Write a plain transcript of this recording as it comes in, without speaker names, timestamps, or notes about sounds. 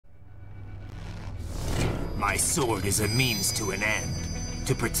My sword is a means to an end,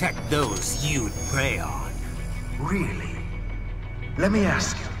 to protect those you'd prey on. Really? Let me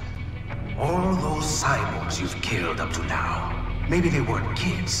ask you. All those cyborgs you've killed up to now, maybe they weren't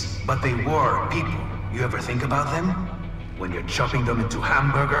kids, but they were people. You ever think about them? When you're chopping them into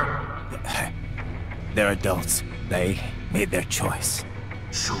hamburger? They're adults. They made their choice.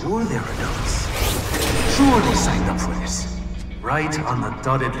 Sure they're adults. Sure they signed up for this. Right on the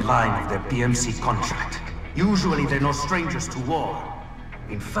dotted line of their BMC contract. Usually they're no strangers to war.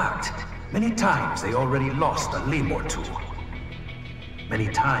 In fact, many times they already lost a limb or two. Many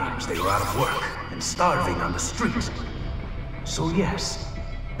times they were out of work and starving on the street. So yes,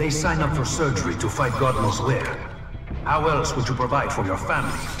 they sign up for surgery to fight God knows where. How else would you provide for your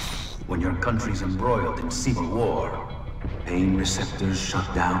family when your country's embroiled in civil war? Pain receptors shut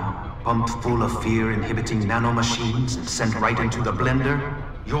down, pumped full of fear-inhibiting nanomachines and sent right into the blender?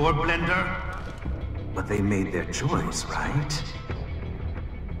 Your blender? But they made their choice, right?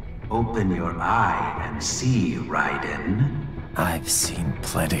 Open your eye and see, Raiden. I've seen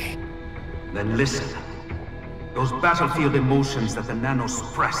plenty. Then listen. Those battlefield emotions that the nanos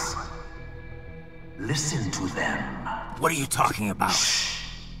suppress. Listen to them. What are you talking about? Shh.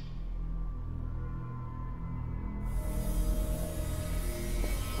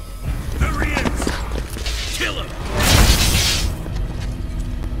 There he is! Kill him!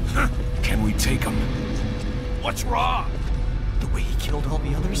 Can we take him? What's wrong? The way he killed all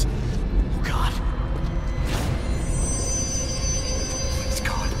the others? Oh God. Please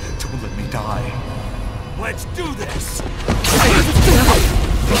God, don't let me die. Let's do this!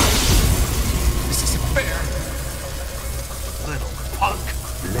 This isn't fair. Little punk!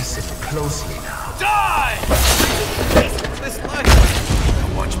 Listen closely now. Die! This life.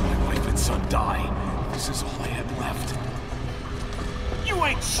 I watched my wife and son die. This is all I had left. You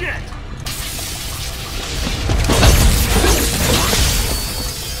ain't shit!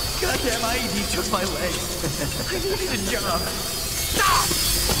 Goddamn IED took my leg. I needed a job. Stop!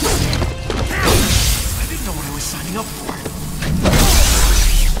 I didn't know what I was signing up for.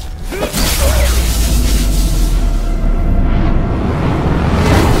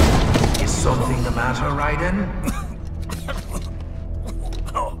 Is something the matter, Raiden?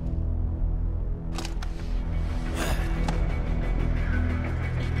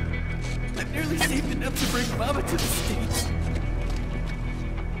 I'm nearly safe enough to bring Mama to the States.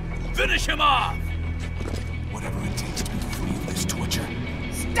 Finish him off! Whatever it takes to be free of this torture.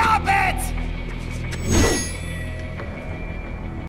 Stop it!